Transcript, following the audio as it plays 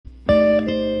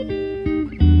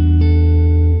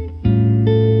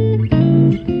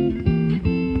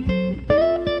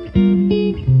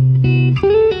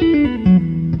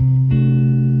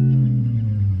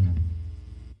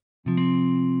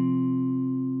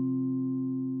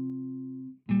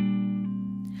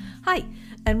Hi,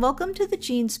 and welcome to the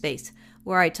Gene Space,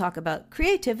 where I talk about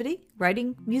creativity,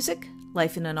 writing, music,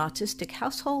 life in an autistic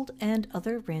household, and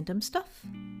other random stuff.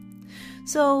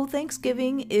 So,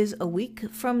 Thanksgiving is a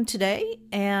week from today,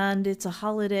 and it's a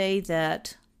holiday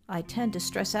that I tend to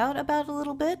stress out about a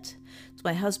little bit. It's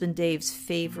my husband Dave's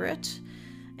favorite,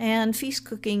 and feast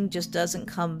cooking just doesn't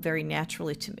come very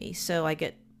naturally to me, so I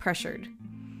get pressured.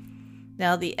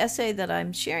 Now, the essay that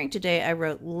I'm sharing today, I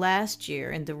wrote last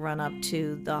year in the run-up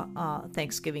to the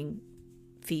Thanksgiving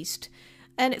feast,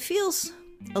 and it feels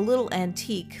a little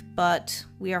antique, but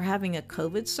we are having a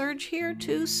COVID surge here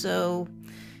too, so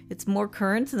it's more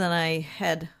current than I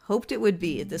had hoped it would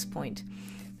be at this point.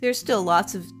 There's still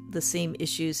lots of the same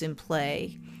issues in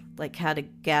play, like how to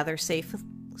gather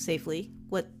safely,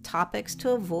 what topics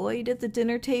to avoid at the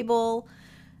dinner table,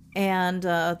 and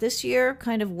this year,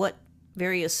 kind of what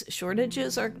various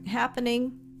shortages are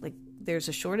happening. Like there's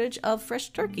a shortage of fresh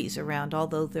turkeys around,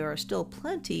 although there are still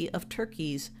plenty of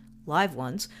turkeys, live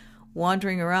ones,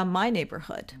 wandering around my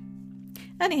neighborhood.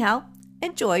 Anyhow,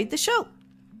 enjoy the show.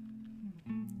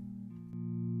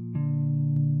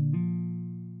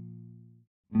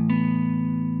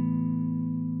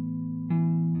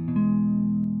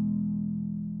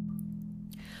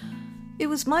 It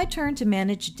was my turn to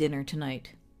manage dinner tonight.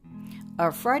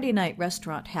 Our Friday night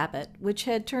restaurant habit, which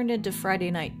had turned into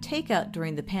Friday night takeout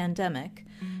during the pandemic,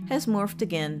 has morphed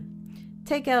again.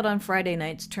 Takeout on Friday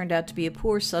nights turned out to be a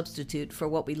poor substitute for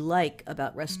what we like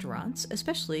about restaurants,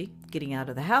 especially getting out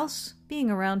of the house, being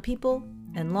around people,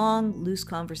 and long, loose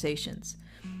conversations.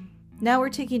 Now we're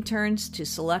taking turns to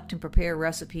select and prepare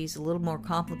recipes a little more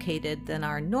complicated than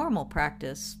our normal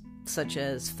practice, such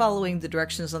as following the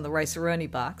directions on the Rice-A-Roni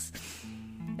box.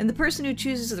 And the person who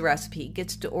chooses the recipe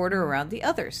gets to order around the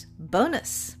others.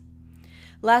 Bonus!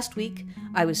 Last week,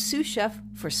 I was sous chef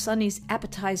for Sunny's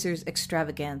Appetizers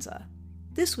Extravaganza.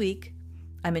 This week,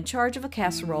 I'm in charge of a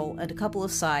casserole and a couple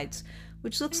of sides,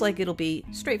 which looks like it'll be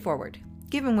straightforward.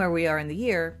 Given where we are in the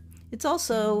year, it's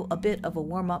also a bit of a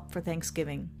warm-up for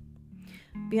Thanksgiving.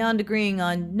 Beyond agreeing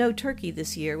on no turkey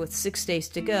this year with 6 days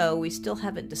to go, we still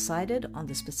haven't decided on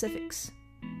the specifics.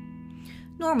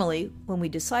 Normally, when we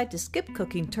decide to skip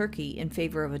cooking turkey in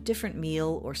favor of a different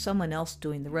meal or someone else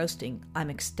doing the roasting,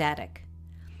 I'm ecstatic.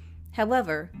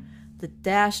 However, the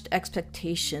dashed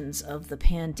expectations of the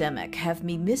pandemic have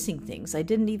me missing things I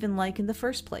didn't even like in the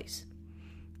first place.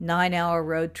 9-hour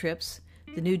road trips,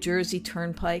 the New Jersey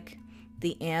Turnpike,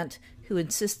 the aunt who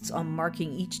insists on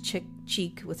marking each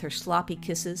cheek with her sloppy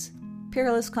kisses,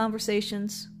 peerless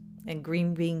conversations, and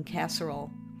green bean casserole.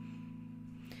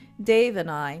 Dave and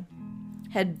I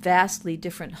had vastly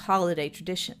different holiday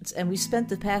traditions, and we spent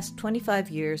the past 25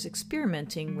 years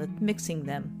experimenting with mixing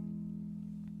them.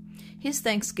 His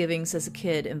Thanksgivings as a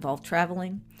kid involved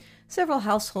traveling, several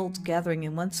households gathering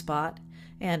in one spot,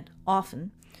 and,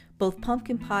 often, both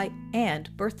pumpkin pie and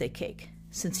birthday cake,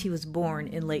 since he was born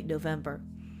in late November.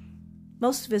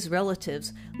 Most of his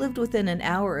relatives lived within an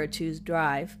hour or two's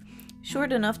drive,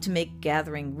 short enough to make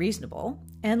gathering reasonable,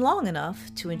 and long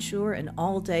enough to ensure an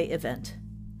all-day event.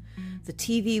 The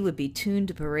TV would be tuned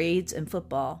to parades and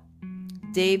football.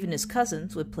 Dave and his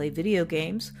cousins would play video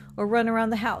games or run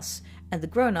around the house, and the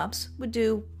grown-ups would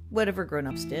do whatever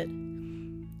grown-ups did.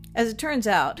 As it turns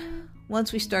out,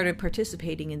 once we started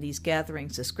participating in these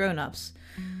gatherings as grown-ups,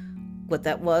 what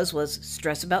that was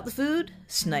stress about the food,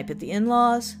 snipe at the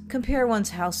in-laws, compare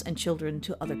one's house and children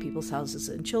to other people's houses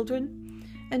and children,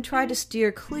 and try to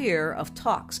steer clear of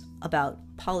talks about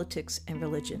politics and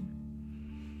religion.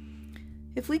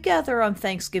 If we gather on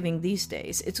Thanksgiving these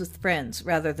days, it's with friends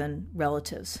rather than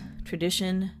relatives.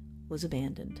 Tradition was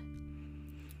abandoned.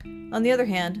 On the other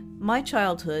hand, my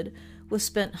childhood was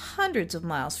spent hundreds of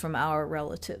miles from our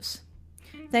relatives.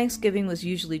 Thanksgiving was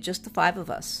usually just the 5 of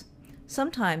us.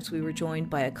 Sometimes we were joined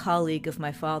by a colleague of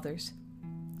my father's.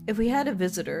 If we had a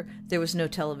visitor, there was no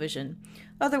television.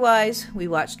 Otherwise, we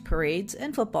watched parades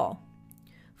and football.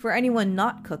 For anyone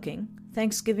not cooking,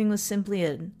 Thanksgiving was simply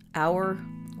an hour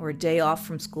or a day off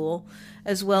from school,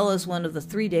 as well as one of the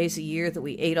 3 days a year that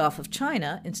we ate off of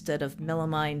china instead of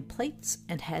melamine plates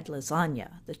and had lasagna,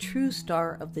 the true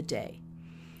star of the day.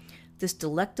 This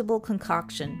delectable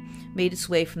concoction made its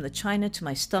way from the china to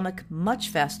my stomach much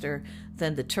faster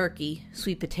than the turkey,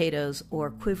 sweet potatoes, or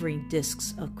quivering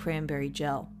discs of cranberry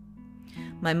gel.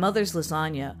 My mother's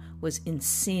lasagna was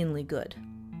insanely good.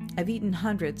 I've eaten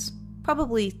hundreds,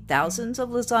 probably thousands of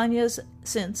lasagnas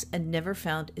since and never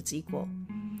found its equal.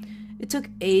 It took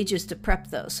ages to prep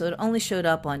though, so it only showed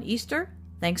up on Easter,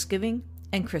 Thanksgiving,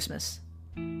 and Christmas.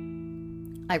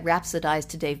 I rhapsodized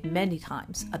to Dave many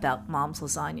times about Mom's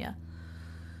lasagna.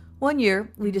 One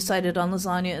year, we decided on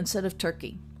lasagna instead of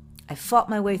turkey. I fought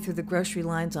my way through the grocery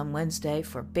lines on Wednesday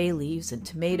for bay leaves and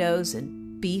tomatoes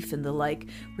and beef and the like,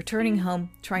 returning home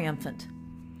triumphant.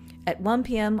 At 1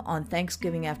 p.m. on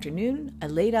Thanksgiving afternoon, I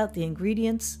laid out the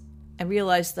ingredients and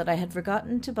realized that I had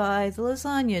forgotten to buy the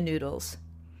lasagna noodles.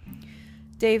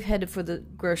 Dave headed for the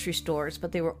grocery stores,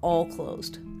 but they were all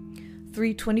closed.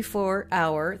 3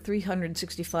 24-hour,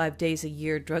 365 days a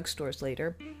year drugstores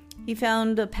later, he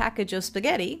found a package of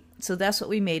spaghetti, so that's what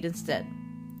we made instead.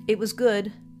 It was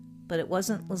good, but it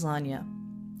wasn't lasagna.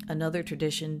 Another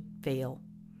tradition fail.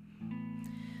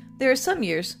 There are some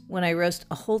years when I roast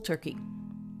a whole turkey.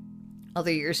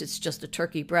 Other years it's just a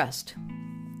turkey breast.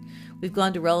 We've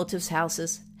gone to relatives'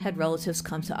 houses, had relatives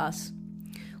come to us.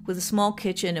 With a small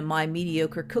kitchen and my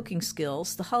mediocre cooking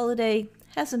skills, the holiday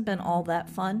hasn't been all that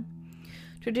fun.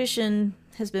 Tradition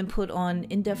has been put on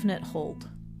indefinite hold.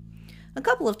 A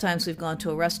couple of times we've gone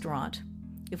to a restaurant,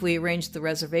 if we arranged the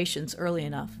reservations early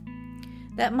enough.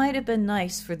 That might have been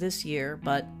nice for this year,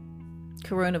 but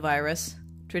coronavirus,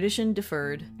 tradition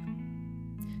deferred.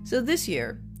 So this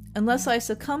year, unless I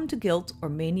succumb to guilt or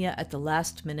mania at the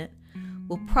last minute,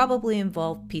 will probably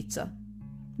involve pizza.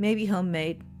 Maybe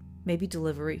homemade, maybe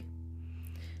delivery.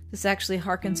 This actually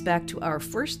harkens back to our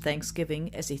first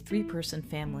Thanksgiving as a 3-person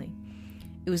family.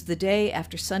 It was the day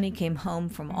after Sonny came home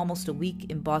from almost a week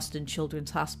in Boston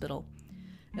Children's Hospital.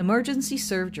 Emergency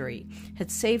surgery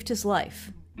had saved his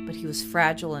life, but he was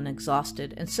fragile and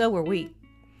exhausted, and so were we.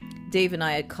 Dave and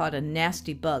I had caught a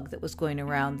nasty bug that was going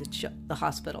around the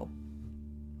hospital.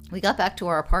 We got back to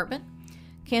our apartment,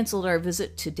 canceled our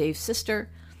visit to Dave's sister,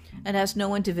 and asked no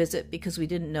one to visit because we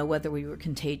didn't know whether we were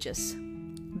contagious.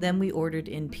 Then we ordered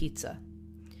in pizza.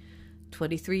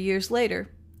 23 years later,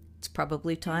 it's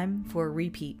probably time for a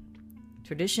repeat.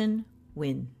 Tradition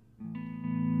win.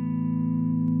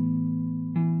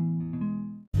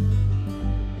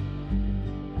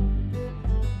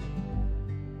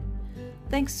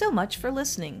 Thanks so much for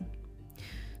listening.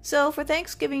 So for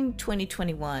Thanksgiving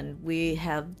 2021, we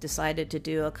have decided to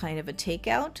do a kind of a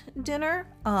takeout dinner.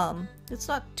 It's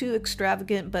not too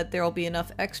extravagant, but there will be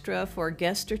enough extra for a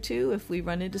guest or two if we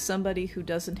run into somebody who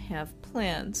doesn't have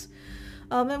plans.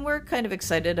 And we're kind of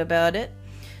excited about it.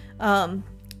 So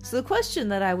the question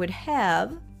that I would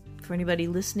have for anybody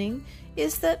listening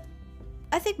is that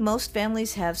I think most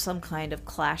families have some kind of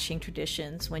clashing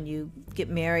traditions when you get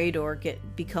married or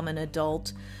become an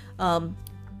adult.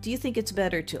 Do you think it's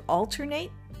better to alternate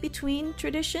between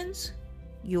traditions?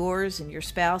 Yours and your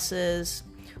spouse's,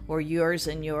 or yours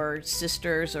and your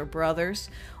sisters or brothers,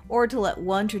 or to let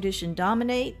one tradition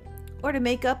dominate, or to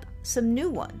make up some new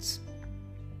ones?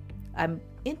 I'm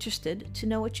interested to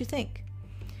know what you think.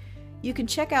 You can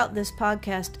check out this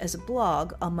podcast as a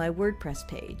blog on my WordPress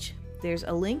page. There's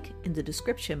a link in the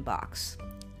description box.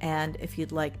 And if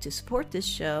you'd like to support this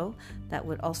show, that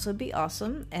would also be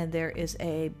awesome. And there is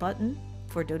a button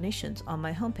for donations on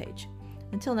my homepage.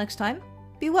 Until next time,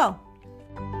 be well.